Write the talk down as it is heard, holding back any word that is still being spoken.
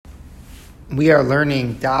We are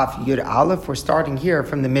learning Daf Yud Aleph. We're starting here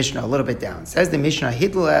from the Mishnah a little bit down. It says the Mishnah,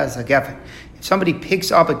 Hidl as a geffen. If somebody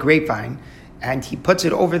picks up a grapevine and he puts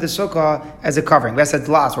it over the sukkah as a covering, that's a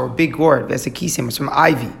dlas or a big gourd, that's a kisim or some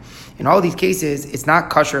ivy. In all these cases, it's not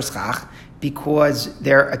kosher schach because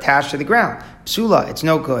they're attached to the ground. Psula, it's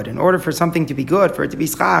no good. In order for something to be good, for it to be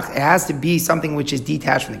schach, it has to be something which is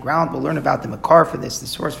detached from the ground. We'll learn about the makar for this, the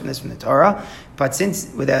source for this from the Torah. But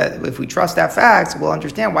since, if we trust that fact, we'll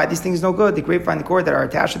understand why these things are no good. The grapevine, the gourd that are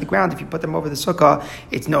attached to the ground, if you put them over the sukkah,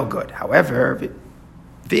 it's no good. However,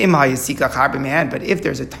 but if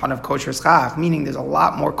there's a ton of kosher schach, meaning there's a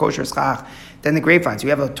lot more kosher schach than the grapevine, so you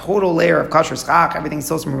have a total layer of kosher schach, everything's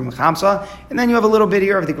still some room chamsa, and then you have a little bit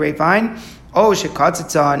here of the grapevine, or if you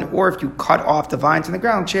cut off the vines from the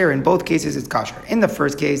ground, chair. In both cases, it's kosher. In the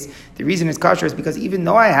first case, the reason it's kosher is because even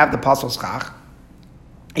though I have the pasal schach,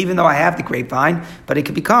 even though I have the grapevine, but it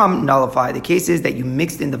could become nullified. The case is that you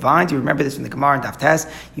mixed in the vines. You remember this from the Gemara and Daf Tes.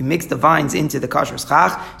 You mix the vines into the kosher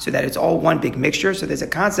schach so that it's all one big mixture. So there's a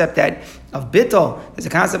concept of bittul. There's a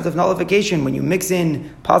concept of nullification when you mix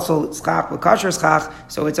in pasal schach with kosher schach.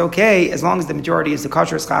 So it's okay as long as the majority is the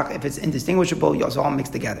kosher schach. If it's indistinguishable, you also all mix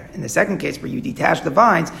together. In the second case where you detach the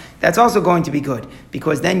vines, that's also going to be good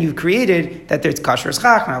because then you've created that there's kosher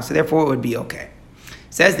schach now. So therefore it would be okay.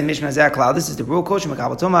 Says the Mishnah Zaklau, this is the rule, kosher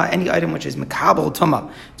makabel tuma, any item which is makabel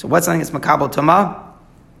tuma. So what's something that's makabel tuma?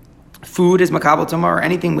 Food is makabel tuma, or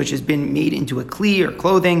anything which has been made into a kli or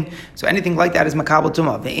clothing. So anything like that is makabel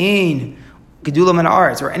tuma. Ve'ein, gedula min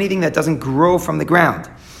haaretz, or anything that doesn't grow from the ground.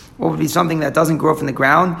 What would be something that doesn't grow from the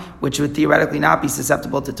ground, which would theoretically not be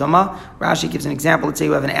susceptible to tuma? Rashi gives an example. Let's say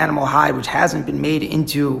you have an animal hide which hasn't been made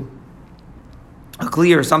into a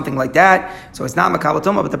kli or something like that, so it's not makabel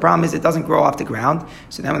tuma, but the problem is it doesn't grow off the ground.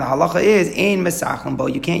 So then when the halacha is ein mesachim bo,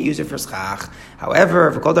 you can't use it for schach.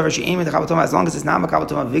 However, as long as it's not makabel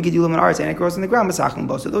tuma, v'gedula min haaretz, and it grows in the ground, mesachim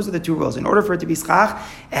bo. So those are the two rules. In order for it to be schach,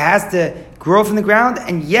 it has to grow from the ground,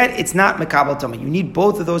 and yet it's not makabel tuma. You need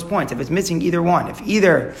both of those points. If it's missing either one, if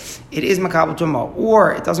either it is makabel tuma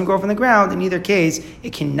or it doesn't grow from the ground, in either case,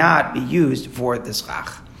 it cannot be used for the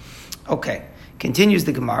schach. Okay. Continues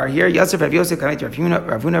the Gemara here. Yosef Rav Yosef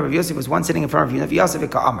Ravuna Rav Yosef was once sitting in front of Rav Yosef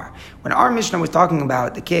Ka'amar. When our Mishnah was talking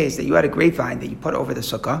about the case that you had a grapevine that you put over the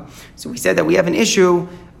sukkah, so we said that we have an issue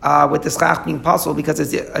with the schach being possible because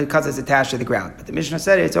it's attached to the ground. But the Mishnah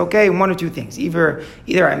said it's okay, one or two things. Either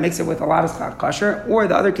I mix it with a lot of schach kosher, or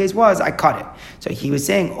the other case was I cut it. So he was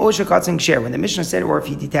saying, Osha katzing share. When the Mishnah said, or if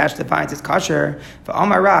you detach the vines, it's kosher, for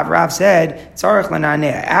Amar Rav said, tzarech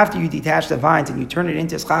lananeh. After you detach the vines and you turn it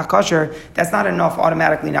into schach kosher, that's not enough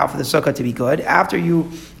automatically now for the sukkah to be good. After you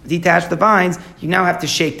detach the vines, you now have to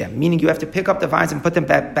shake them, meaning you have to pick up the vines and put them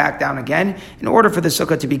back down again in order for the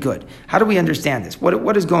sukkah to be good. How do we understand this?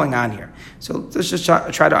 What is going on here? So let's just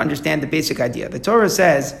try to understand the basic idea. The Torah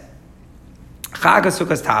says, Chag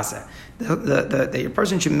HaSukkos Tasa, that your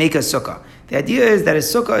person should make a sukkah. The idea is that a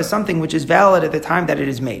sukkah is something which is valid at the time that it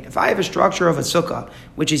is made. If I have a structure of a sukkah,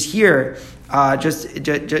 which is here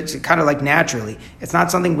just kind of like naturally, it's not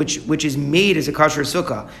something which is made as a kosher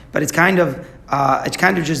sukkah, but it's kind of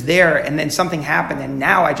just there, and then something happened, and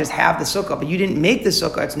now I just have the sukkah, but you didn't make the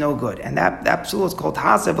sukkah, it's no good. And that psul is called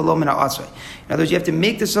hasa v'lo min ha'asrei. In other words, you have to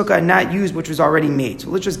make the sukkah and not use which was already made. So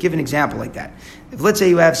let's just give an example like that. If let's say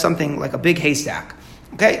you have something like a big haystack,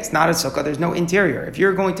 okay, it's not a sukkah, there's no interior. If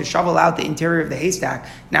you're going to shovel out the interior of the haystack,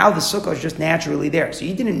 now the sukkah is just naturally there. So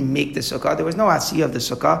you didn't make the sukkah, there was no asiyah of the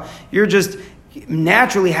sukkah, you're just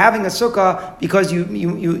naturally having a sukkah because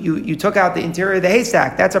you took out the interior of the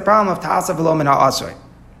haystack. That's a problem of ta'asa v'lo min ha'asrei.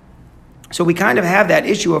 So we kind of have that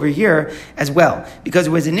issue over here as well, because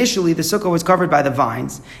it was initially the sukkah was covered by the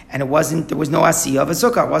vines, and there was no asiyah of a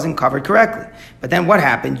sukkah, it wasn't covered correctly. But then what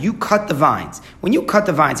happened? You cut the vines. When you cut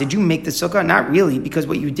the vines, did you make the sukkah? Not really, because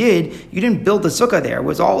what you did, you didn't build the sukkah there. It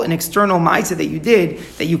was all an external ma'aseh that you did,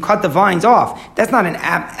 that you cut the vines off. That's not an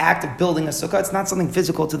act of building a sukkah. It's not something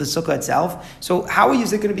physical to the sukkah itself. So how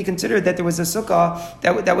is it going to be considered that there was a sukkah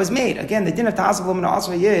that was made? Again, the din of ta'asa v'lo min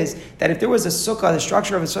ha'asrei is that if there was a sukkah, the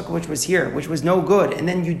structure of a sukkah which was here, which was no good, and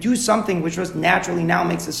then you do something which was naturally now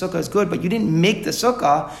makes the sukkah as good, but you didn't make the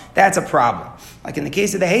sukkah, that's a problem. Like in the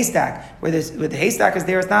case of the haystack, where the haystack is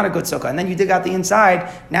there, it's not a good sukkah, and then you dig out the inside,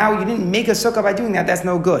 now you didn't make a sukkah by doing that, that's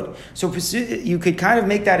no good. So you could kind of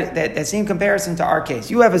make that same comparison to our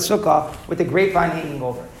case. You have a sukkah with a grapevine hanging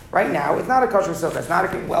over. Right now, it's not a kosher sukkah, it's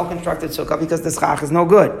not a well-constructed sukkah because the schach is no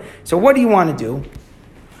good. So what do you want to do?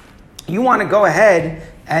 You want to go ahead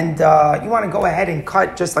and you want to go ahead and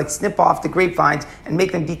cut, just like snip off the grapevines and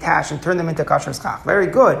make them detached and turn them into kasher schach. Very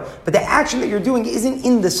good. But the action that you're doing isn't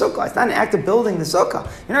in the sukkah. It's not an act of building the sukkah.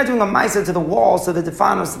 You're not doing a maisa to the walls, to the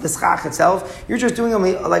defanos, to the schach itself. You're just doing an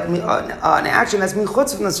action that's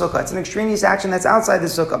michutz from the sukkah. It's an extraneous action that's outside the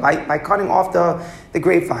sukkah by cutting off the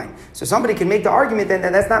grapevine. So somebody can make the argument then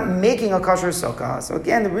that that's not making a kasher sukkah. So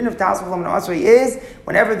again, the rin of Tasaf Laman Asri is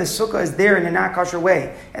whenever the sukkah is there in a not kasher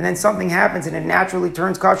way, and then something happens and it naturally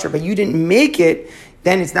turns kasher, but you didn't make it,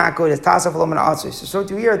 then it's not good. It's Tasaf Laman Asri. So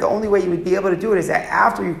to here, the only way you would be able to do it is that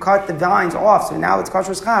after you cut the vines off, so now it's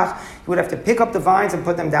kasher schach, you would have to pick up the vines and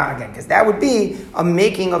put them down again, because that would be a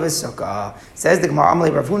making of a sukkah. Says the Gemara,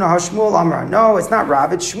 Amalei Rav Huna HaShmuel Amra. No, it's not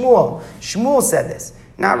Rav, it's Shmuel. Shmuel said this.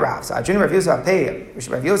 Not Rav. So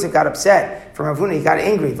Rav Yosef got upset from Rav Huna. He got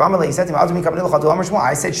angry. He said to him, I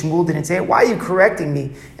said Shmuel didn't say it. Why are you correcting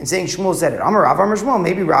me and saying Shmuel said it? Amar Rav, Amar Shmuel.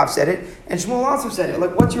 Maybe Rav said it and Shmuel also said it.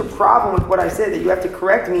 Like, what's your problem with what I said that you have to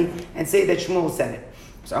correct me and say that Shmuel said it?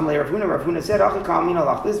 So Rav Huna said,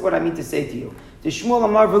 this is what I mean to say to you. The Shmuel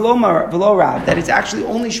Amar v'lo Rav, that it's actually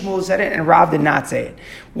only Shmuel who said it and Rav did not say it.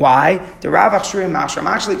 Why? The Rav Achshuri Mashra. I'm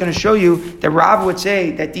actually going to show you that Rav would say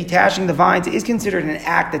that detaching the vines is considered an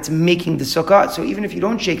act that's making the sukkah. So even if you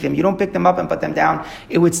don't shake them, you don't pick them up and put them down,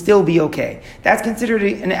 it would still be okay. That's considered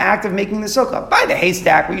an act of making the sukkah. By the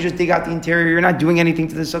haystack, where you just dig out the interior, you're not doing anything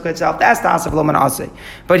to the sukkah itself. That's Tasaf Lo Man Aseh.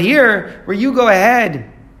 But here, where you go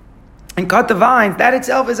ahead and cut the vines, that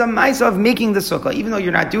itself is a maisa of making the sukkah. Even though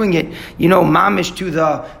you're not doing it, mamish to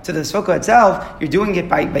the sukkah itself, you're doing it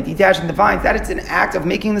by detaching the vines. That is an act of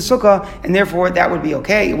making the sukkah, and therefore that would be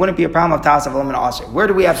okay. It wouldn't be a problem of Tasaf Lo Man Aseh. Where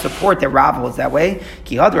do we have support that Rav was that way?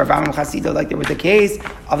 Kihad Rav Amram Chasida, like there was the case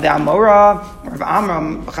of the Amora, Rav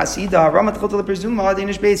Amram Chasida, Ramat Chotel Prezuma,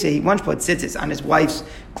 Danish Beis. He once put tzitzis on his wife's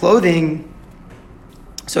clothing.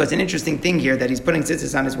 So it's an interesting thing here that he's putting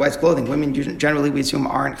tzitzis on his wife's clothing. Women generally, we assume,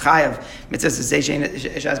 aren't chayav mitzvah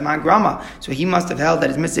she'ezman grama. So he must have held that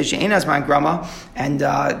it's mitzvah she'ezman grama, and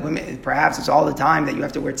women, perhaps it's all the time that you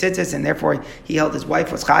have to wear tzitzis, and therefore he held his wife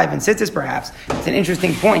was chayav in tzitzis. Perhaps it's an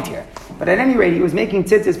interesting point here. But at any rate, he was making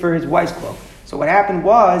tzitzis for his wife's cloak. So what happened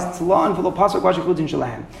was, what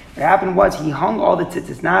happened was he hung all the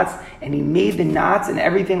tzitzis knots and he made the knots and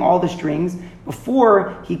everything, all the strings,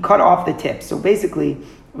 before he cut off the tips. So basically,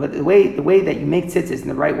 the way that you make tzitzis in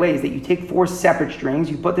the right way is that you take 4 separate strings,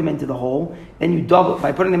 you put them into the hole, then you double,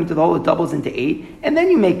 by putting them into the hole, it doubles into 8, and then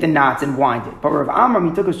you make the knots and wind it. But Rav Amram,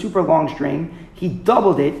 he took a super long string, he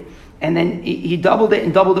doubled it, and then he doubled it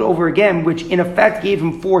and doubled it over again, which in effect gave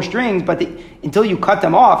him 4 strings, but until you cut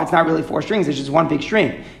them off, it's not really 4 strings, it's just one big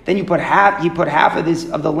string. Then he put half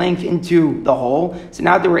of the length into the hole, so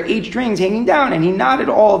now there were 8 strings hanging down, and he knotted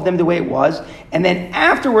all of them the way it was, and then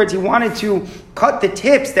afterwards he wanted to cut the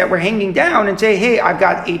tips that were hanging down and say, hey, I've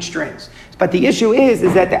got 8 strings. But the issue is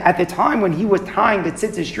that at the time when he was tying the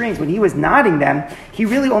tzitzis strings, when he was knotting them, he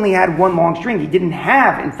really only had 1 long string. He didn't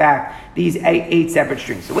have, in fact, these 8 separate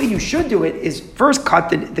strings. The way you should do it is first cut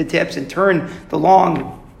the tips and turn the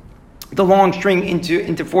long string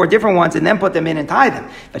into 4 different ones and then put them in and tie them.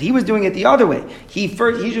 But he was doing it the other way. He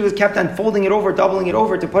just kept on folding it over, doubling it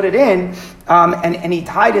over to put it in, and he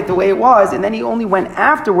tied it the way it was, and then he only went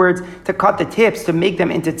afterwards to cut the tips to make them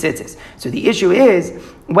into tzitzis. So the issue is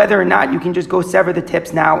whether or not you can just go sever the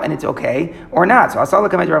tips now and it's okay or not. So Asal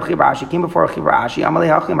Rav Chibrashi came before Chibrashi. Amalei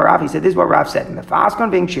Hachim Rav. He said, "This is what Rav said. Mefaskon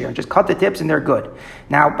being shear, just cut the tips and they're good."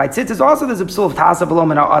 Now by tzitzis also there's a psul of tasa below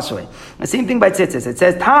mina asui. The same thing by tzitzis. It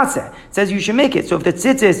says tasa. It says you should make it. So if the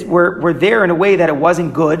tzitzis were there in a way that it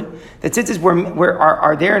wasn't good, the tzitzis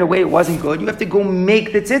are there in a way it wasn't good, you have to go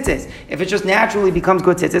make the tzitzis. If it just naturally becomes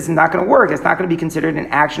good tzitzis, it's not going to work. It's not going to be considered an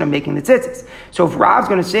action of making the tzitzis. So if Rav's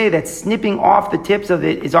going to say that snipping off the tips of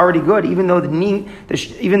it is already good, even though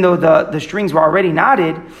the strings were already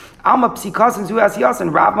knotted, Alma psikas and zuas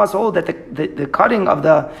and Rav must hold that the cutting of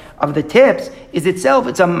the tips is itself,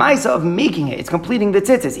 it's a maisa of making it. It's completing the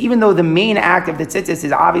tzitzis. Even though the main act of the tzitzis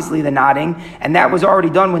is obviously the knotting, and that was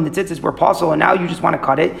already done when the tzitzis were pasul, and now you just want to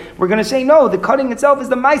cut it. We're going to say no, the cutting itself is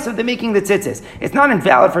the maisa of the making the tzitzis. It's not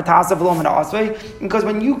invalid for tasa v'lo min asvei, because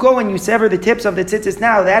when you go and you sever the tips of the tzitzis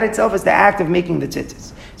now, that itself is the act of making the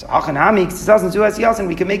tzitzis. So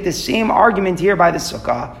we can make the same argument here by the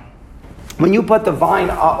sukkah. When you put the vine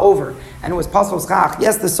over and it was pasul schach,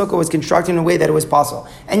 yes, the sukkah was constructed in a way that it was pasul.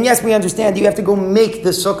 And yes, we understand you have to go make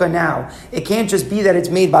the sukkah now. It can't just be that it's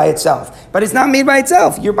made by itself. But it's not made by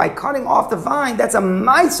itself. You're by cutting off the vine, that's a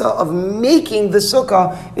maisa of making the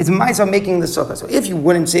sukkah. It's a maisa of making the sukkah. So if you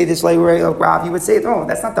wouldn't say this like Rav, you would say, oh,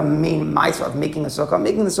 that's not the main maisa of making a sukkah.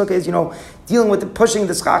 Making the sukkah is, dealing with pushing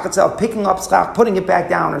the schach itself, picking up schach, putting it back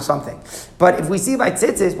down or something. But if we see by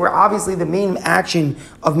tzitzis, where obviously the main action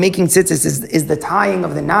of making tzitzis is the tying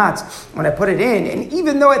of the knots when I put it in, and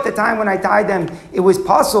even though at the time when I tied them, it was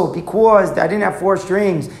pasul because I didn't have 4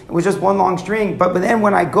 strings, it was just one long string, but then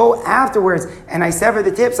when I go afterwards and I sever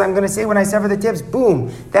the tips, I'm going to say when I sever the tips,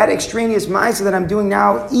 boom, that extraneous ma'aseh that I'm doing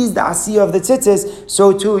now is the asiyah of the tzitzis.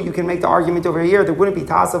 So too, you can make the argument over here, there wouldn't be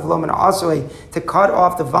tasav lo min asoi to cut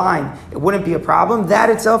off the vine. It wouldn't be a problem. That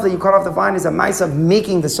itself, that you cut off the vine, is a ma'aseh of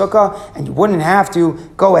making the sukkah, and you wouldn't have to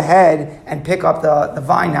go ahead and pick up the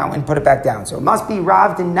vine now and put it back down. So it must be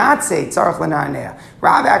Rav did not say tzarech l'na'aneh.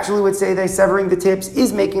 Rav actually would say that severing the tips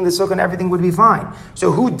is making the sukkah and everything would be fine.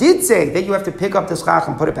 So who did say that you have to pick up the schach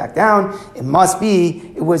and put it back down?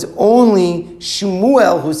 It was only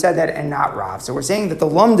Shmuel who said that and not Rav. So we're saying that the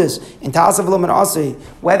lumdus in Tasav Lo Min Asei,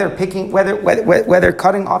 whether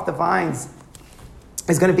cutting off the vines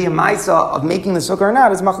is going to be a maisa of making the sukkah or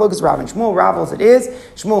not, is machlokas Rav and Shmuel. Rav holds it is,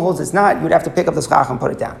 Shmuel holds it's not. You would have to pick up the schach and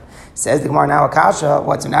put it down. Says the Gemara now, Akasha,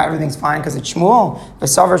 what, so now everything's fine because it's Shmuel?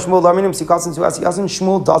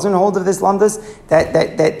 Shmuel doesn't hold of this lumdus,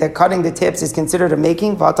 that cutting the tips is considered a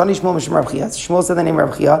making. Shmuel said the name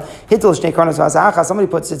Rav Chia. Somebody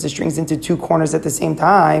puts the strings into 2 corners at the same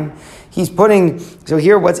time. He's putting, so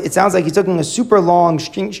here it sounds like he's taking a super long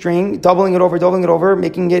string, doubling it over,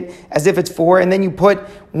 making it as if it's 4, and then you put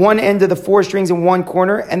one end of the 4 strings in one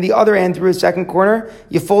corner and the other end through the second corner.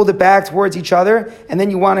 You fold it back towards each other, and then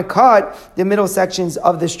you want to cut the middle sections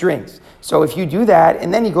of the strings. So if you do that,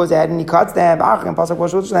 and then he goes ahead and he cuts them,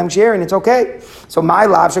 and it's okay. So my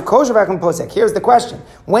lav posek. Here's the question: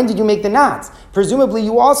 when did you make the knots? Presumably,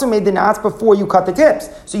 you also made the knots before you cut the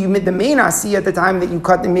tips. So you made the main asi at the time that you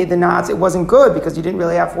cut and made the knots. It wasn't good because you didn't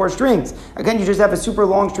really have 4 strings. Again, you just have a super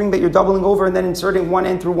long string that you're doubling over and then inserting one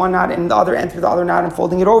end through one knot and the other end through the other knot and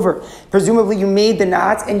folding it over. Presumably, you made the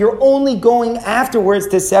knots and you're only going afterwards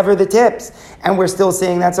to sever the tips. And we're still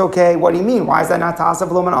saying that's okay. What do you mean? Why is that not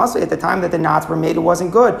tasav lo min asei? At the time that the knots were made, it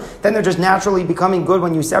wasn't good. Then they're just naturally becoming good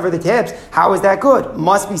when you sever the tips. How is that good?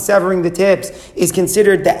 Must be severing the tips is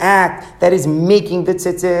considered the act that is making the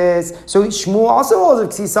tzitzis. So Shmuel also holds of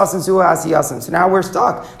ksisas and suha asiyasim. So now we're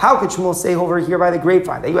stuck. How could Shmuel say over here by the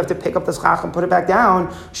grapevine that you have to pick up the schach and put it back down?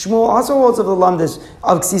 Shmuel also holds of the lumdus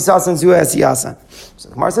of ksisas and suha asiyasim. So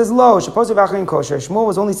the Gemara says, lo, Shmuel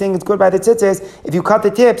was only saying it's good by the tzitzis if you cut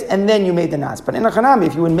the tips and then you made the knots. But in a chanami,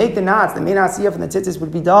 if you would make the knots, the main asiyah from the tzitzis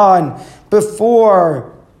would be done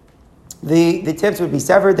before the tips would be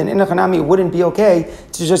severed, then in a chanami it wouldn't be okay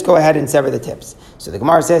to just go ahead and sever the tips. So the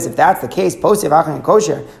Gemara says, if that's the case, postiv achin and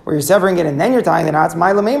kosher, where you're severing it and then you're tying the knots,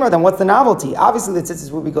 my lamemar, then what's the novelty? Obviously the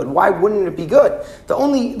tzitzis would be good. Why wouldn't it be good? The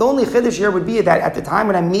only chiddush here would be that at the time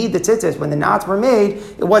when I made the tzitzis, when the knots were made,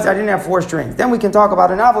 I didn't have 4 strings. Then we can talk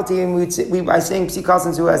about a novelty and we by saying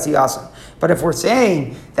psikasan zu asiyasan. But if we're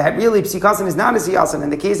saying that really psikasan is not a siyasan,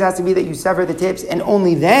 and the case has to be that you sever the tips and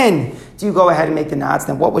only then do you go ahead and make the knots,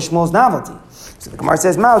 then what was Shmuel's novelty? So the Gemara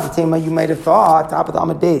says, you might have thought, top of the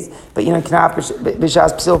Amud Beis, but knaf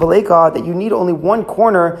b'shas psil v'leika, that you need only 1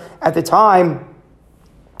 corner at the time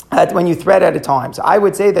when you thread at a time. So I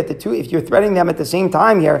would say that the two, if you're threading them at the same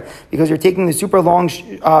time here, because you're taking the super long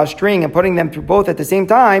string and putting them through both at the same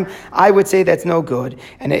time, I would say that's no good.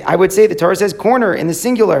 And I would say the Torah says corner in the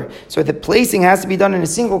singular. So the placing has to be done in a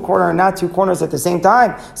single corner and not 2 corners at the same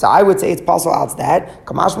time. So I would say it's possible out that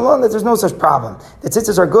Kamash Malon, that there's no such problem. The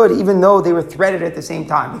tzitzis are good even though they were threaded at the same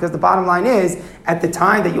time. Because the bottom line is, at the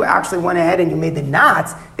time that you actually went ahead and you made the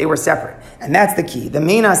knots, they were separate. And that's the key. The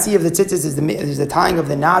main asi of the tzitzis is the tying of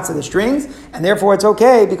the knots of the strings, and therefore it's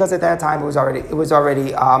okay because at that time it was already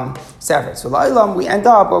severed. So la'ilam, we end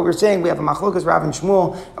up what we're saying. We have a machlokas Rav and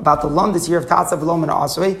Shmuel about the lumdus here of tatzav lo min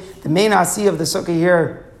asei. The main asi of the sukkah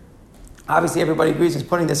here, obviously everybody agrees, is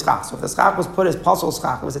putting the schach. So if the schach was put as pasul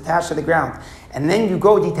schach, it was attached to the ground, and then you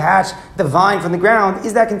go detach the vine from the ground,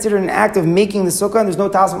 is that considered an act of making the sukkah and there's no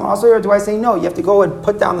tasav min asei, or do I say no, you have to go and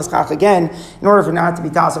put down the schach again in order for not to be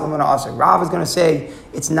tasav min asei? Rav is going to say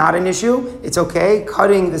it's not an issue, it's okay.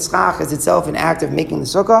 Cutting the schach is itself an act of making the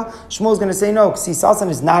sukkah. Shmuel is going to say no, because sisasan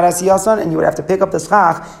is not asiyasan, and you would have to pick up the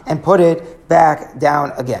schach and put it back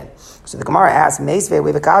down again. So the Gemara asks, Meisvei, we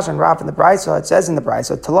have a kasha and Rav in the Brisa. It says in the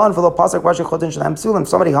Brisa, Talon v'lo pasuk v'ashik chotin shalem psulim.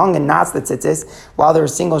 Somebody hung and knots the tzitzis while they're a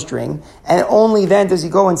single string, and only then does he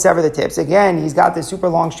go and sever the tips. Again, he's got this super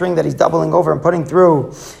long string that he's doubling over and putting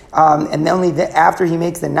through, and then only after he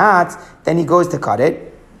makes the knots, then he goes to cut it.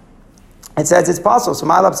 It says it's possible. So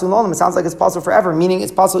ma'alab sulolim, it sounds like it's possible forever, meaning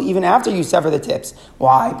it's possible even after you sever the tips.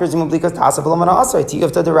 Why? Presumably because tasav v'lo mana asay.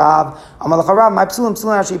 Tiyuv to the Rav, amalach Rav, my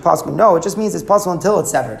psulim actually possible. No, it just means it's possible until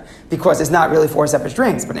it's severed, because it's not really 4 separate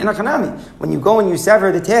strings. But in a chanami, when you go and you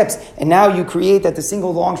sever the tips, and now you create that the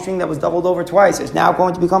single long string that was doubled over twice is now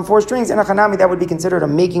going to become 4 strings, in a chanami, that would be considered a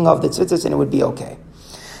making of the tzitzis, and it would be okay.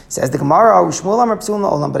 Says the Gemara,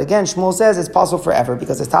 but again, Shmuel says it's possible forever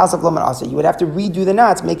because it's tasav lo asa. You would have to redo the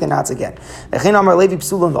knots, make the knots again. The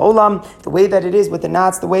way that it is with the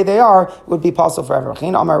knots, the way they are, it would be possible forever.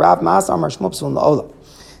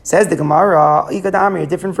 Says the Gemara, a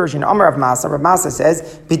different version. Amar Rav Masa. Rav Masa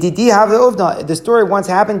says, the story once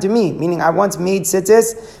happened to me, meaning I once made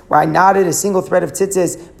tzitzis where I knotted a single thread of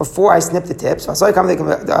tzitzis before I snipped the tips. So I came to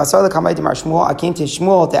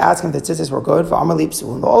Shmuel to ask him if the tzitzis were good.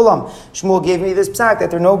 Shmuel gave me this psak that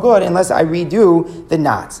they're no good unless I redo the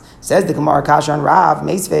knots. Says the Gemara, Kasha and Rav,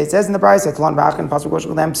 Meisvei. It says in the Brisa,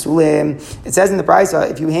 it says in the Brisa,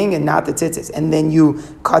 if you hang and knot the tzitzis and then you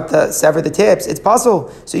sever the tips, it's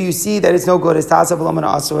possible. So you see that it's no good. It's tasav v'lo mana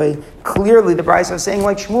asay. Clearly, the Brisa is saying,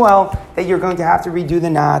 like Shmuel, that you're going to have to redo the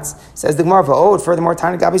knots. Says the Gemara, furthermore,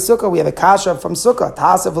 Tana Gabi Sukkah, we have a kasha from Sukkah.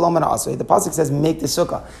 Tasav v'lo mana asay. The pasuk says, make the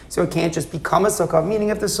Sukkah. So it can't just become a Sukkah, meaning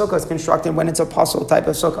if the Sukkah is constructed when it's a puzzle type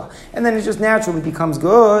of Sukkah, and then it just naturally becomes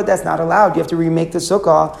good, that's not allowed. You have to remake the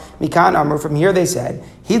Sukkah. Mikan Amr, from here they said,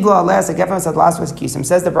 Hidla alas, a Gefan said last was kisim.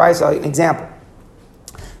 Says the Brisa, an example.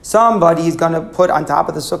 Somebody is going to put on top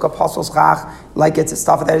of the sukkah pasul schach, like it's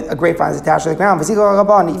stuff that a grapevine is attached to the ground.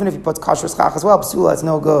 Even if he puts kasher schach as well, psula, it's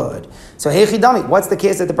no good. So heichidami, what's the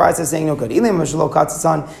case that the Brisa is saying no good? If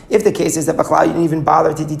the case is that b'chlal you didn't even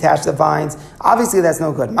bother to detach the vines, obviously that's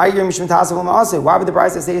no good. Why would the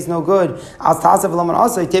Brisa say it's no good?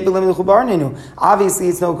 Obviously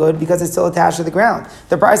it's no good because it's still attached to the ground.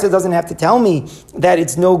 The Brisa doesn't have to tell me that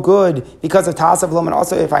it's no good because of tasav lo, and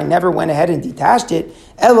also if I never went ahead and detached it.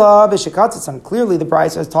 Clearly, the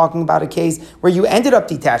Brisa is talking about a case where you ended up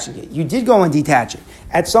detaching it. You did go and detach it.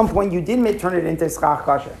 At some point, you did turn it into schach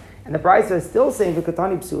kasher. And the Brisa is still saying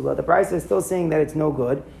v'katani psula. The Brisa is still saying that it's no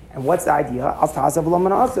good. And what's the idea?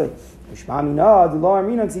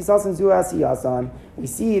 We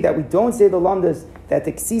see that we don't say the lamdas that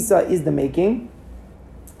the ksisa is the making.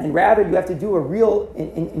 And rather, you have to do a real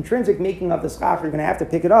intrinsic making of the schach. You're going to have to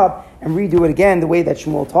pick it up and redo it again the way that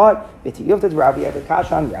Shmuel taught.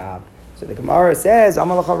 So the Gemara says,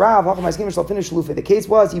 the case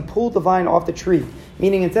was he pulled the vine off the tree.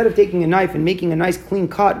 Meaning instead of taking a knife and making a nice clean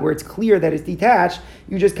cut where it's clear that it's detached,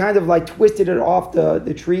 you just kind of like twisted it off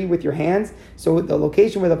the tree with your hands. So the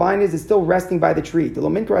location where the vine is still resting by the tree. The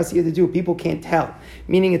lomin karasiya to do, people can't tell.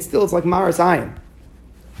 Meaning it's like maras ayim.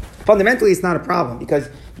 Fundamentally, it's not a problem because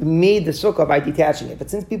you made the sukkah by detaching it.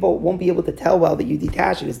 But since people won't be able to tell well that you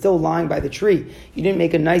detached it, it's still lying by the tree. You didn't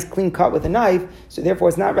make a nice clean cut with a knife, so therefore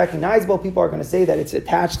it's not recognizable. People are going to say that it's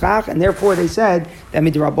attached schach, and therefore they said that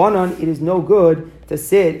midrabanan, it is no good to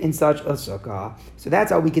sit in such a sukkah. So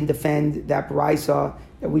that's how we can defend that brisa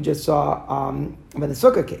that we just saw about the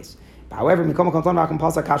sukkah case. However,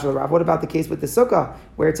 what about the case with the sukkah,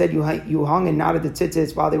 where it said you hung and knotted the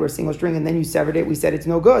tzitzis while they were single string, and then you severed it? We said it's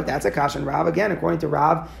no good. That's a kasha and Rav. Again, according to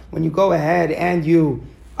Rav, when you go ahead and you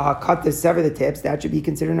sever the tips, that should be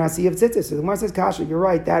considered nasi of tzitzis. So the Gemara says kasha. You're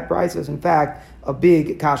right. That brisa is in fact a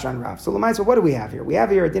big kasha and Rav. So Lamai, so what do we have here? We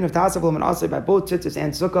have here a din of tasav and asay by both tzitzis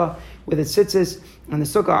and sukkah, where the tzitzis and the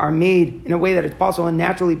sukkah are made in a way that it's possible and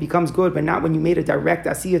naturally becomes good, but not when you made a direct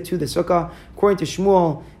asiyah to the sukkah. According to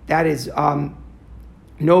Shmuel, that is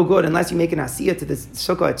no good unless you make an asiyah to the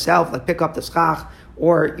sukkah itself, like pick up the schach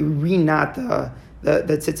or you re-knot the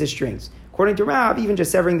tzitzis strings. According to Rav, even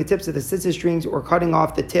just severing the tips of the tzitzis strings or cutting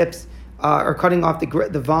off the tips or cutting off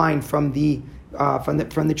the vine from the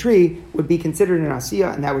tree would be considered an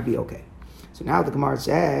asiyah, and that would be okay. So now the Gemara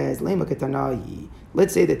says, Lema ketanayi.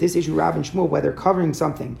 Let's say that this issue, Rav and Shmuel, whether covering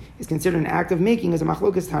something is considered an act of making, is a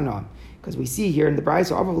machlokas tanam. Because we see here in the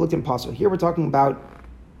Brisa, I've looked in Pasuk. Here we're talking about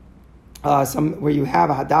some where you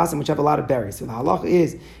have a hadassim which have a lot of berries. So the halach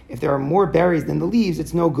is, if there are more berries than the leaves,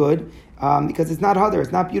 it's no good because it's not hadar,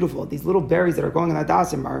 it's not beautiful. These little berries that are going in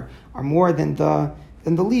hadassim are more than the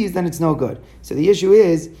and the leaves, then it's no good. So the issue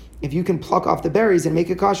is, if you can pluck off the berries and make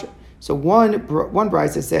it kosher. So one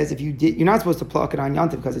brisa says you're not supposed to pluck it on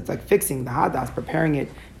Yontif because it's like fixing the hadas, preparing it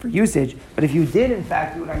for usage. But if you did in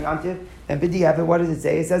fact do it on Yontif, then b'diavad, what does it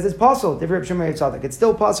say? It says it's possible. It's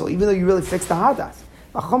still possible, even though you really fixed the hadas.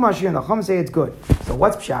 The Chum say it's good. So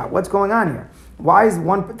what's pshat? What's going on here? Why is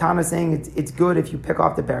one Tana saying it's good if you pick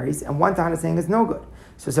off the berries, and one Tana saying it's no good?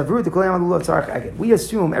 So Savru the Kolayam Lulav Tzarech Eged. We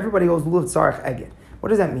assume everybody goes Lulav Tzarech Eged. What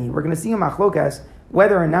does that mean? We're going to see in Machlokas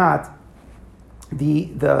whether or not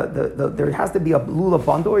there has to be a lulav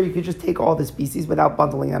bundle, or you could just take all the species without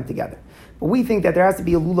bundling them together. But we think that there has to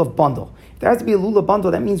be a lulav bundle. If there has to be a lulav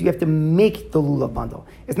bundle, that means you have to make the lulav bundle.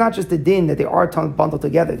 It's not just a din that they are bundled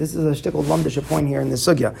together. This is a shtickle lumdish point here in the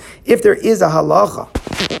sugya. If there is a halacha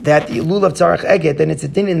that the lulav tzarech eged, then it's a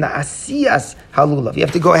din in the asiyas halulav. You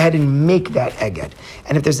have to go ahead and make that eged.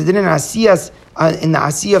 And if there's a din in asiyas in the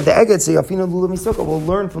asiyah of the eged, so yafina lulav misukah, we'll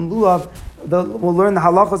learn from lulav. We'll learn the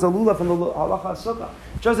halachas of lulav from the halacha of sukkah.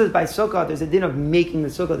 Just as by sukkah, there's a din of making the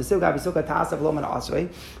sukkah. The sukkah ta'asav lo min asrei.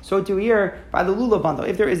 So to here, by the lulav bundle,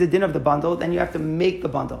 if there is a din of the bundle, then you have to make the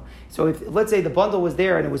bundle. So if, let's say the bundle was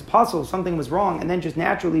there and it was possible, something was wrong, and then just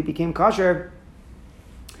naturally became kosher,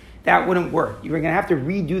 that wouldn't work. You were going to have to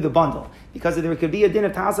redo the bundle, because there could be a din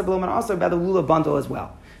of ta'asav lo min asrei by the lulav bundle as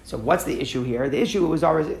well. So what's the issue here? The issue is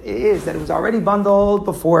that it was already bundled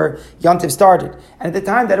before Yontif started. And at the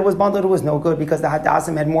time that it was bundled, it was no good because the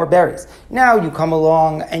Hadassim had more berries. Now you come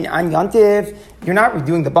along and on Yontif, you're not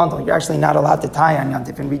redoing the bundle. You're actually not allowed to tie on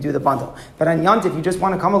Yontif and redo the bundle. But on Yontif, you just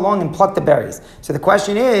want to come along and pluck the berries. So the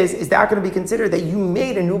question is that going to be considered that you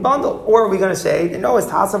made a new bundle? Or are we going to say, no, it's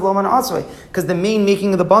Tasav Lo Man Asrei, because the main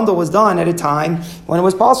making of the bundle was done at a time when it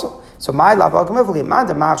was possible. So my love,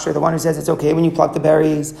 the one who says it's okay when you pluck the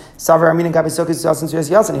berries, and he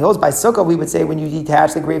holds by sukkah, we would say when you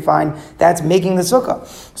detach the grapevine, that's making the sukkah.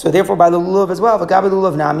 So therefore by the lulav as well, we'll say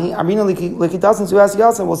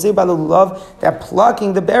by the lulav that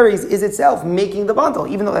plucking the berries is itself making the bundle,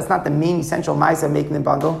 even though that's not the main essential ma'isa of making the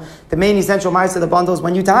bundle. The main essential ma'isa of the bundle is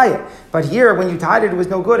when you tie it. But here, when you tied it was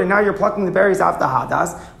no good, and now you're plucking the berries off the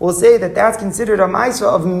hadas, we'll say that that's considered a ma'isa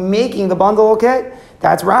of making the bundle okay.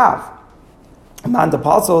 That's Rav. Man the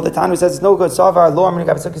apostle, the Tanu says it's no good.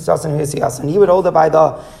 And he would hold it by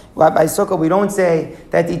sukkah. We don't say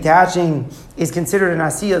that detaching is considered an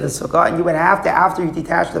asiyah of the sukkah, and you would have to, after you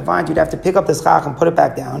detach the vines, you'd have to pick up the schach and put it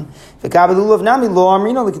back down. So too by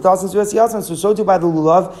the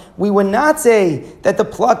lulav, we would not say that the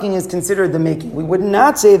plucking is considered the making. We would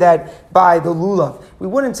not say that by the lulav. We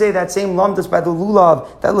wouldn't say that same lumdus by the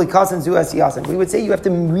lulav, that likasan zu asiyasan. We would say you have to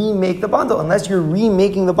remake the bundle. Unless you're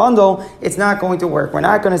remaking the bundle, it's not going to work. We're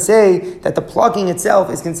not going to say that the plucking itself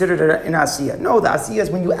is considered an asiyah. No, the asiyah is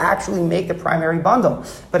when you actually make the primary bundle.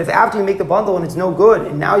 But if after you make the bundle and it's no good,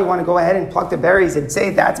 and now you want to go ahead and pluck the berries and say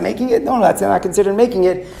that's making it, no, that's not considered making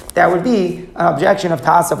it. That would be an objection of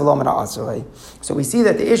Tasav Lo Min Asrei. So we see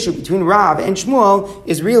that the issue between Rav and Shmuel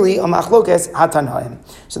is really a machlokes hatanoim.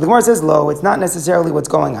 So the Gemara says, lo, it's not necessarily what's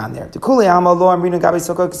going on there. It could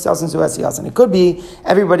be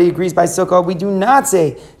everybody agrees by sukkah. We do not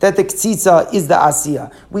say that the ktsitsa is the asiyah.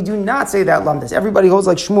 We do not say that lumdus. Everybody holds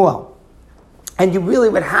like Shmuel. And you really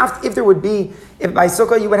would have to, if by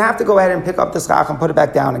sukkah, you would have to go ahead and pick up the schach and put it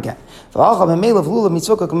back down again.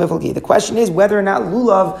 The question is whether or not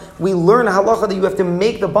lulav, we learn a halacha that you have to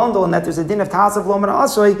make the bundle and that there's a din of tasav lo min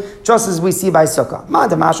asrei, just as we see by sukkah. We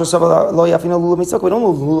don't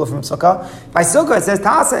know lulav from sukkah. By sukkah it says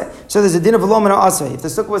taseh, so there's a din of lo min asrei. If the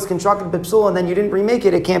sukkah was constructed b'psul and then you didn't remake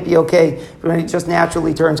it, it can't be okay when it just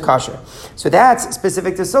naturally turns kosher. So that's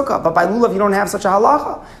specific to sukkah. But by lulav you don't have such a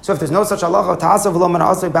halacha. So if there's no such halacha tasav lo min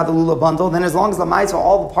asrei about the lulav bundle, then as long as Lamaisa,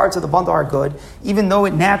 all the parts of the bundle are good, even though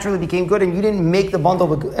it naturally became good and you didn't make the bundle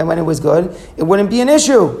when it was good, it wouldn't be an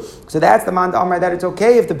issue. So that's the man Amar that it's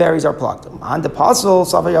okay if the berries are plucked. Man the apostle,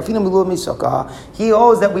 he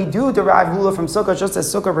holds that we do derive lulav from sukkah, just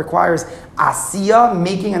as sukkah requires asiyah,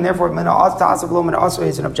 making, and therefore tasav lo min asrei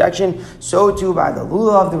is an objection. So too by the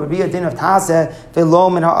lulav there would be a din of taseh velo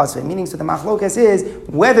min asrei. Meaning, so the machlokas is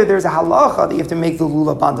whether there's a halacha that you have to make the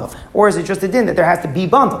lulav bundle, or is it just a din that there has to be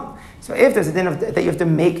bundle. So if there's a din that you have to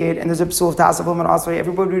make it, and there's a psul of tasav lo min asrei,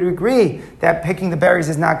 everybody would agree that picking the berries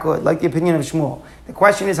is not good, like the opinion of Shmuel. The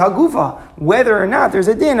question is hagufa, whether or not there's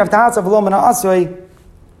a din of tasav lo min asrei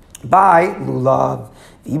by lulav.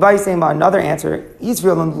 Another answer, if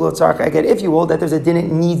you hold that there's a din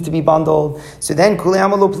it needs to be bundled, so then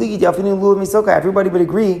everybody would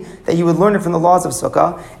agree that you would learn it from the laws of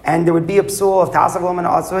sukkah, and there would be a psul of tasav and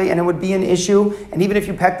asui, and it would be an issue. And even if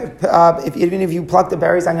you even if you pluck the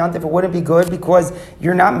berries on Yontif, it wouldn't be good because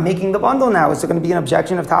you're not making the bundle now. It's going to be an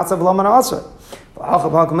objection of tasav and asui.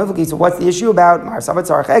 So what's the issue about Marsavat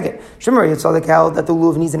Tzarech Eged? Shemar Yitzchak held that the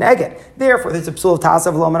lulav needs an eged. Therefore, there's a psul of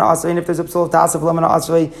tasav lo and asui, and if there's a psul of tasav lo and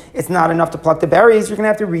asui, it's not enough to pluck the berries. You're going to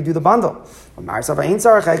have to redo the bundle. Marsavat Ein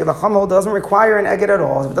Tzarech Eged, the Chumel doesn't require an eged at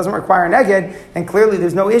all. If it doesn't require an eged, then clearly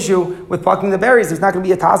there's no issue with plucking the berries. There's not going to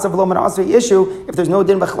be a tasav lo and asui issue if there's no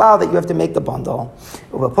din b'chlal that you have to make the bundle.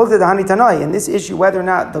 And this issue, whether or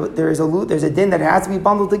not there's a din that has to be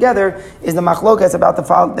bundled together, is the machlokas about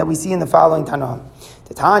that we see in the following Tanah.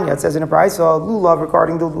 The Tanya, it says in a brayso, lulav,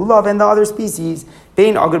 regarding the lulav and the other species,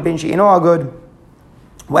 bein agud, bein she'ino agud,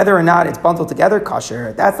 whether or not it's bundled together,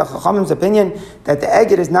 kasher. That's the Chachamim's opinion, that the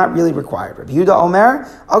eged is not really required. Rabbi Yehuda Omer,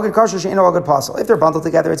 agud kasher, she'ino agud pasul. If they're bundled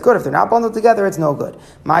together, it's good. If they're not bundled together, it's no good.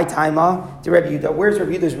 My taima to Rabbi Yehuda. Where's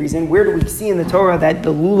Rabbi Yehuda's reason? Where do we see in the Torah that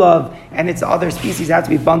the lulav and its other species have to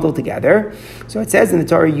be bundled together? So it says in the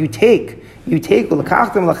Torah, you take,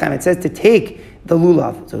 it says to take the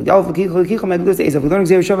lulav. So we learn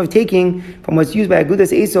Gzeir Shav of taking from what's used by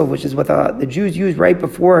Agudas Esov, which is what the Jews used right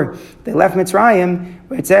before they left Mitzrayim,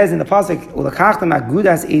 where it says in the pasuk, "Ulakachtem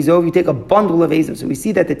Agudas Esov," you take a bundle of Esov. So we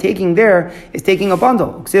see that the taking there is taking a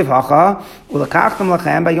bundle. Ksiv Hacha Ulakachtem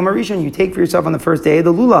Lachem by Yom Rishon, you take for yourself on the first day of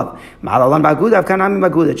the lulav. Malalan Bagudav Kanami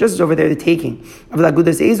Bagudah. Just as over there, the taking of the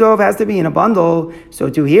Agudas Esov has to be in a bundle. So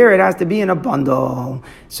to here, it has to be in a bundle.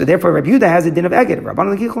 So therefore, Rabbi Yehuda has a din of eged.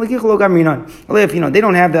 Rabbanan Lekichol Lo Gamrinan. If they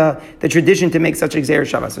don't have the tradition to make such a Gzeir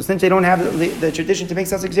Shavah. So since they don't have the tradition to make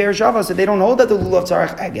such a Gzeir Shavah, so they don't hold that the lulav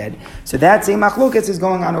tzarech eged. So that same machlokas is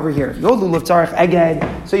going on over here. You hold lulav tzarech eged,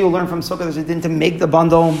 so you'll learn from sukkah there's a din to make the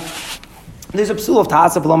bundle. There's a psul of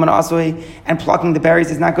tasav lo and asui, and plucking the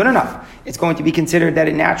berries is not good enough. It's going to be considered that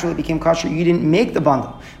it naturally became kosher. You didn't make the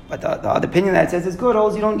bundle. But the other opinion that says it's good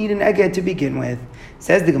holds you don't need an eged to begin with.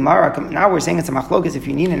 Says the Gemara, now we're saying it's a machlokas if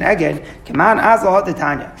you need an eged. Kaman azal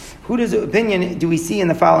hatanya. Whose opinion do we see in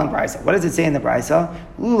the following brisa? What does it say in the brisa?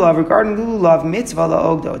 Lulav, regarding the lulav, mitzvah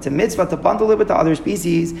la'ogdo. It's a mitzvah to bundle it with the other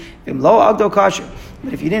species. Vim lo ogdo kasher.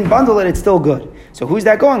 But if you didn't bundle it, it's still good. So who's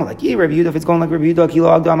that going like? Yeah, Rabbi Yehuda, if it's going like Rabbi Yehuda, kilo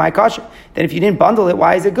ogdo amai kasher. Then if you didn't bundle it,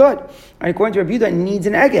 why is it good? And according to Rabbi Yehuda, it needs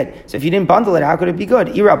an eged. So if you didn't bundle it, how could it be good?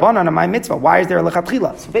 Irabanan amai mitzvah. Why is there a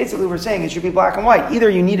lechatchila? So basically we're saying it should be black and white. Either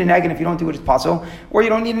you need an eged if you don't do it, it's possible, or you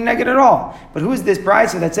don't need an eged at all. But who is this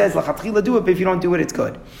brisa that says lechatchila do it, but if you don't do it, it's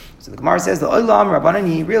good? So the Gemara says the olam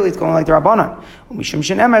rabbanani, really it's going like the rabbanan.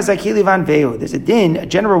 There's a din, a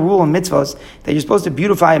general rule in mitzvahs that you're supposed to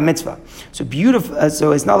beautify a mitzvah. So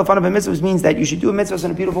so it's not the fun of a mitzvah, which means that you should do a mitzvah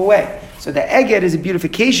in a beautiful way. So the eged is a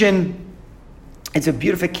beautification. It's a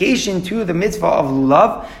beautification to the mitzvah of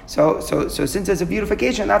lulav. So since it's a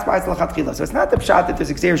beautification, that's why it's l'chatchila. So it's not the pshat that there's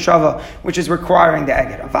a Gzeir Shava, which is requiring the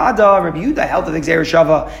eged. Avada, Rabbi Yehuda held to the Gzeir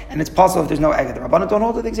Shava, and it's possible if there's no eged. The Rabbanan don't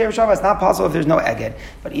hold to the Gzeir Shava, it's not possible if there's no eged.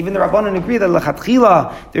 But even the Rabbanan agree that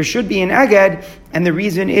l'chatchila, there should be an eged, and the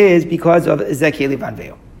reason is because of Zekeli Van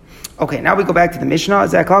Veo. Okay, now we go back to the Mishnah.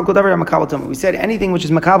 We said anything which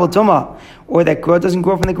is makabel tuma, or that doesn't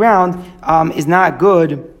grow from the ground, is not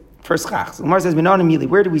good for schach. So the Gemara says, immediately,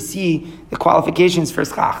 where do we see the qualifications for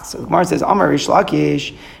schach? So the Gemara says, Amar Rish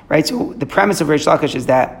Lakish, right? So the premise of Rish Lakish is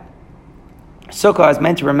that Sukkah is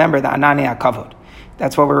meant to remember the Ananei HaKavod.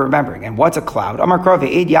 That's what we're remembering. And what's a cloud? Amar Krov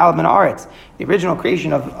Eid Yalav Min Haaretz. The original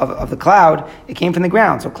creation of the cloud, it came from the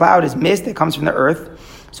ground. So cloud is mist that comes from the earth.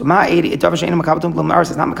 So Ma Eid Davar She'eino Makabel Tum Blum Haaretz.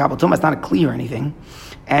 It's not Makabel Tum. It's not a kli or anything.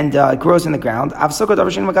 And it grows in the ground. A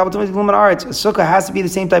sukkah has to be the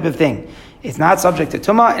same type of thing. It's not subject to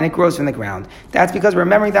tumah, and it grows from the ground. That's because we're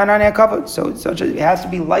remembering the Ananei HaKavod. So it has to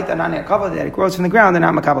be like the Ananei HaKavod, that it grows from the ground and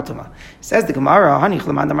not makabel tumah. Says the Gemara,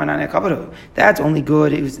 that's only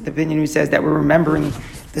good. It was the opinion who says that we're remembering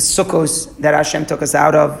the sukkos that Hashem took us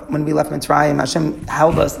out of when we left Mitzrayim. Hashem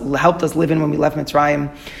helped us live in when we left Mitzrayim.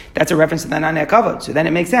 That's a reference to the Ananei HaKavod. So then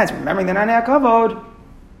it makes sense. Remembering the Ananei HaKavod,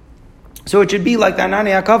 so it should be like the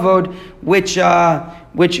Ananei HaKavod, which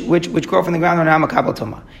grow from the ground or now makabel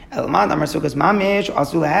tumah. But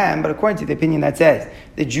according to the opinion that says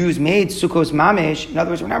the Jews made sukkos mamish, in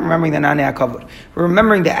other words, we're not remembering the Ananei HaKavod. We're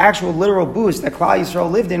remembering the actual literal boost that Klal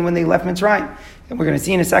Yisrael lived in when they left Mitzrayim. And we're going to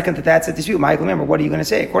see in a second that that's a dispute. Michael, remember, what are you going to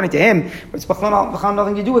say? According to him, it's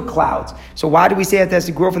nothing to do with clouds. So why do we say it has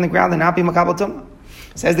to grow from the ground and not be makabel tumah?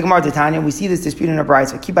 Says the Gemara Tanya, we see this dispute in a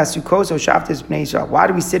brayso. Why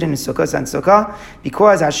do we sit in a sukkah and sukkah?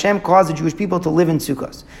 Because Hashem caused the Jewish people to live in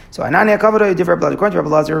sukkahs. So Anania Kavod, you differ blood. According to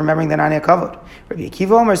Rabbi Lazar, remembering the Anania Kavod. Rabbi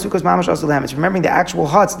Akiva Omer sukkahs mamash asulem. It's remembering the actual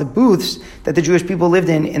huts, the booths that the Jewish people lived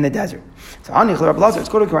in the desert. So Anich Rabbi Lazar, it's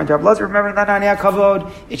good according to Rabbi Lazar, remembering that Anania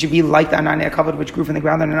Kavod. It should be like the Anania Kavod which grew from the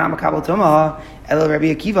ground and not makabel tumah. El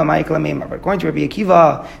Rabbi Akiva Ma'ikla Meimar. But according to Rabbi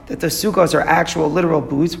Akiva, that the sukkahs are actual literal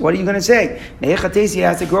booths. What are you going to say? He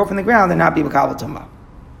has to grow from the ground and not be makabel tumah.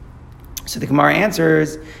 So the Gemara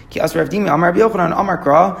answers, Ki Asr Avdimi Amar Rabbi Yochanan Amar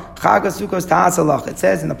Kra Chag Asukos Ta'asalacha. It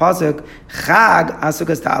says in the pasuk Chag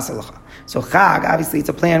Asukos Ta'asalacha. So Chag, obviously it's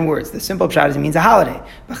a play on words. The simple pshat is it means a holiday.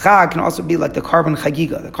 But Chag can also be like the carbon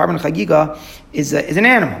chagiga. The carbon chagiga is an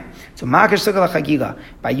animal. So Makash Sukkah Chagiga.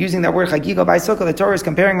 By using that word Chagiga by Sukkah, the Torah is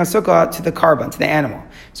comparing a Sukkah to the carbon, to the animal.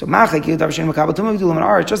 So Machagiga Davshin Makabel Tumah Gdulam and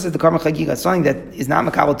Ar, just as the carbon Chagiga, something that is not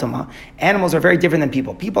Makabel Tumah. Animals are very different than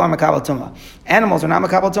people. People are Makabel Tumah. Animals are not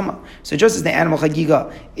Makabel Tumah. So just as the animal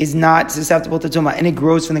Chagiga is not susceptible to Tumah and it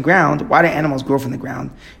grows from the ground, why do animals grow from the ground?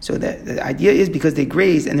 So the idea is because they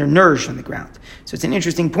graze and they're nourished from the ground. So it's an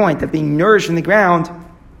interesting point that being nourished from the ground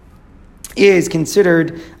is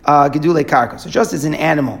considered gedulei karka. So just as an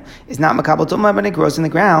animal is not makabel tumah, but it grows in the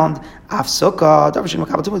ground, af sukkah, darshin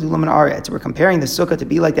makabel tumah dulam aret. So we're comparing the sukkah to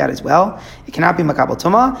be like that as well. It cannot be makabel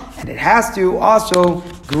tumah, and it has to also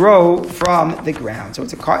grow from the ground. So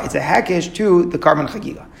it's a hekesh to the carbon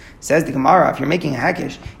chagiga. Says the Gemara, if you're making a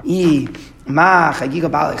hekesh, ma chagiga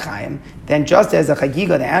balei chayim, then just as a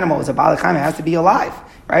chagiga, the animal is a balei chayim, it has to be alive.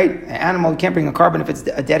 Right? An animal, you can't bring a carbon if it's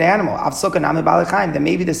a dead animal. Then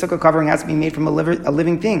maybe the sukkah covering has to be made from a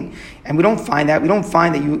living thing. And we don't find that. We don't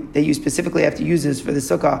find that you specifically have to use this for the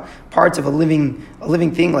sukkah parts of a living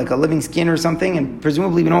thing, like a living skin or something. And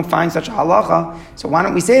presumably we don't find such a halacha. So why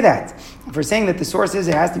don't we say that? If we're saying that the source is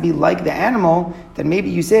it has to be like the animal, then maybe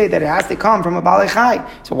you say that it has to come from a balei chai.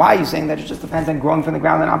 So why are you saying that it just depends on growing from the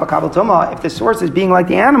ground and abakabel tumah? If the source is being like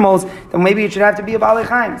the animals, then maybe it should have to be a balei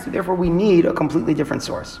chai. So therefore we need a completely different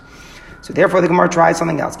source. So therefore the Gemara tries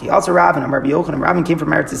something else. Also Rabban, Rabbi Yochanan. Rabban came from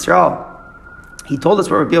Eretz Yisrael. He told us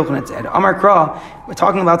what Rabbi Yochanan said. Amar Kra, we're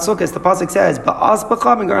talking about Sukkot. The pasuk says,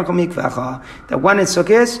 that when it's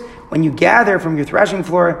Sukkot, when you gather from your threshing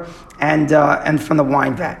floor and from the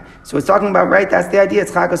wine vat. So it's talking about, right, that's the idea.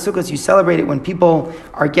 It's Chag HaSukkos. You celebrate it when people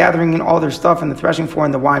are gathering in all their stuff in the threshing floor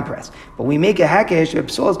and the wine press. But we make a hekesh,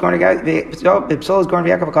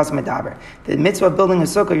 the mitzvah of building a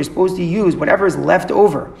sukkah, you're supposed to use whatever is left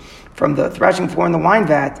over from the threshing floor and the wine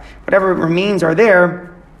vat, whatever remains are there.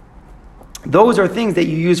 Those are things that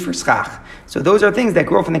you use for schach. So those are things that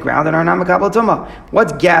grow from the ground and are not makabel tumah.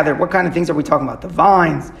 What's gathered? What kind of things are we talking about? The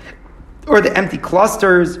vines or the empty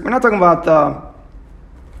clusters? We're not talking about the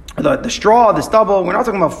straw, the stubble. We're not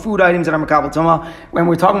talking about food items that are makabel tumah. When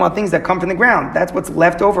we're talking about things that come from the ground, that's what's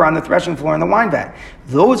left over on the threshing floor and the wine vat.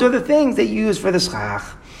 Those are the things that you use for the schach.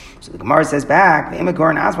 So the Gemara says back,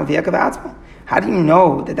 how do you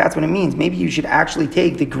know that that's what it means? Maybe you should actually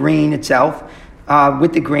take the grain itself,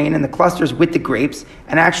 with the grain and the clusters with the grapes,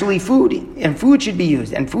 and actually food. And food should be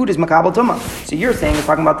used. And food is makabel tumah. So you're saying you're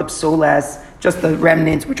talking about the psoles, just the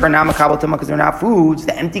remnants, which are not makabel tumah because they're not foods,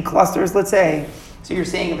 the empty clusters, let's say. So you're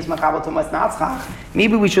saying if it's makabel tumah, it's not schach.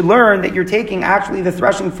 Maybe we should learn that you're taking actually the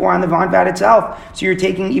threshing floor on the vine vat itself. So you're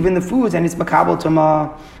taking even the foods, and it's makabel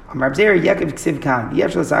tumah. Because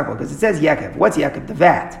it says Yekev. What's Yekev? The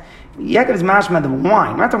vat. Yekev is mashma, the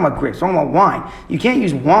wine. We're not talking about grapes, we're talking about wine. You can't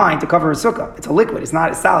use wine to cover a sukkah. It's a liquid, it's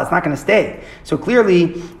not a solid, it's not going to stay. So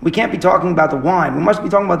clearly, we can't be talking about the wine. We must be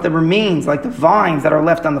talking about the remains, like the vines that are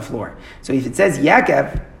left on the floor. So if it says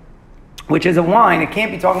Yekev, which is a wine, it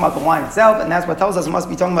can't be talking about the wine itself, and that's what tells us it must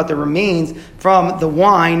be talking about the remains from the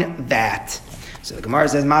wine vat. So the Gemara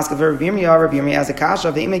says, Maybe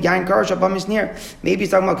he's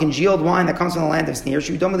talking about congealed wine that comes from the land of Snir.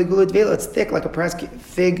 It's thick like a pressed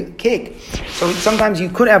fig cake. So sometimes you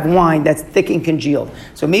could have wine that's thick and congealed.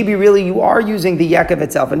 So maybe really you are using the Yekev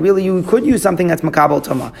itself, and really you could use something that's makabel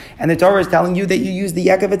tumah. And the Torah is telling you that you use the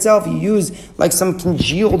Yekev itself. You use like some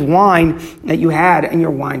congealed wine that you had in your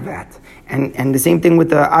wine vat. And the same thing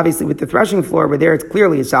with obviously with the threshing floor, where there it's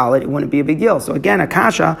clearly solid, it wouldn't be a big deal. So again,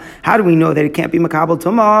 akasha, how do we know that it can't be makabel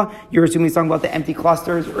tumah? You're assuming he's talking about the empty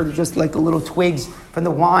clusters or just like the little twigs from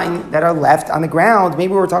the wine that are left on the ground.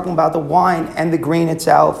 Maybe we're talking about the wine and the grain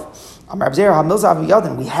itself. We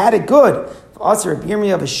had it good.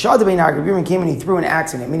 Birmiya came and he threw an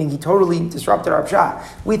axe in it, meaning he totally disrupted our pshat.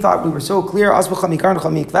 We thought we were so clear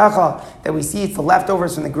that we see it's the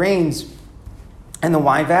leftovers from the grains and the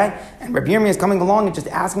wine vat, and Rabbi Yirmiyah is coming along and just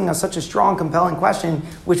asking us such a strong, compelling question,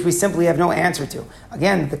 which we simply have no answer to.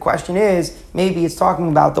 Again, the question is, maybe it's talking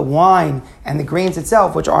about the wine and the grains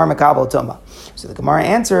itself, which are makabel tumah. So the Gemara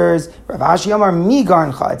answers, Rav Ashi Amar mi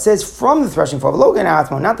garncha. It says from the threshing floor,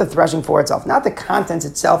 not the threshing floor itself, not the contents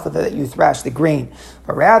itself that you thresh, the grain,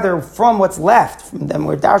 but rather from what's left from them.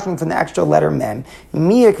 We're dashing from the extra letter mem.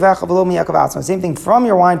 Same thing from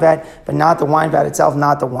your wine vat, but not the wine vat itself,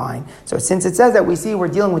 not the wine. So since it says that, we see we're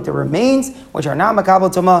dealing with the remains, which are not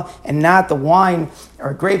makabel tumah, and not the wine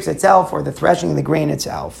or grapes itself, or the threshing of the grain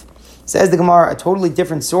itself. Says the Gemara, a totally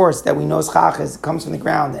different source that we know schach comes from the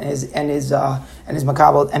ground and is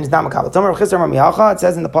makabel and is not makabel. It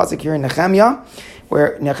says in the pasuk here in Nehemiah,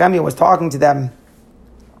 where Nehemiah was talking to them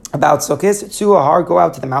about Sukkot, Tzuahar, go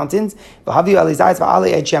out to the mountains,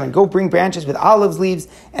 and go bring branches with olive leaves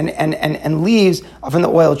and leaves from the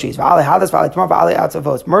oil trees.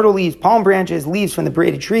 Myrtle leaves, palm branches, leaves from the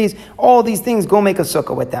braided trees, all these things, go make a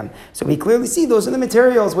sukkah with them. So we clearly see those are the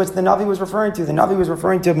materials which the Navi was referring to. The Navi was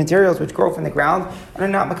referring to materials which grow from the ground and are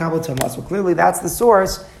not makabel tumah. So clearly that's the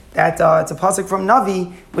source. That it's a pasuk from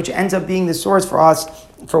Navi, which ends up being the source for us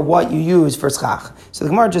for what you use for schach. So the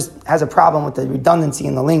Gemara just has a problem with the redundancy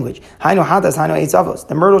in the language. Hainu hadas, hainu eitz avos.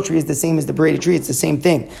 The myrtle tree is the same as the braided tree. It's the same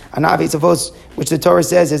thing. Anav eitz avos, which the Torah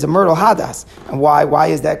says is a myrtle hadas. And why? Why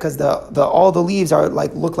is that? Because all the leaves are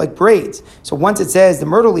look like braids. So once it says the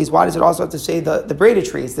myrtle leaves, why does it also have to say the braided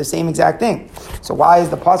tree? It's the same exact thing. So why is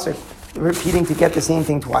the pasuk repeating to get the same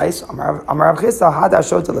thing twice?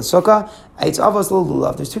 There's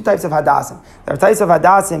two types of hadasim. There are types of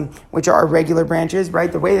hadasim which are regular branches,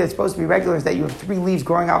 right? The way they're supposed to be regular is that you have 3 leaves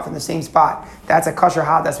growing out from the same spot. That's a kosher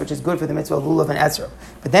hadas, which is good for the mitzvah of lulav and esrog.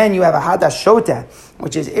 But then you have a hadas shota,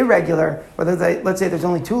 which is irregular, where let's say there's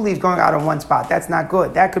only 2 leaves growing out in one spot. That's not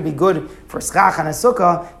good. That could be good for schach and a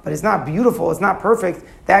sukkah, but it's not beautiful, it's not perfect.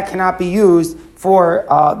 That cannot be used for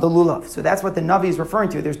the lulav. So that's what the Navi is referring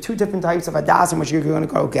to. There's 2 different types of hadasim which you're going to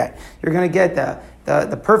go get. You're going to get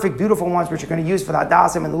the perfect, beautiful ones which you're going to use for the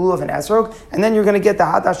hadasim and the lulav and esrog, and then you're going to get the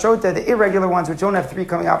hadas shota, the irregular ones which don't have 3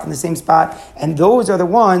 coming out from the same spot, and those are the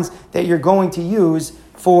ones that you're going to use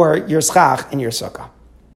for your schach and your sukkah.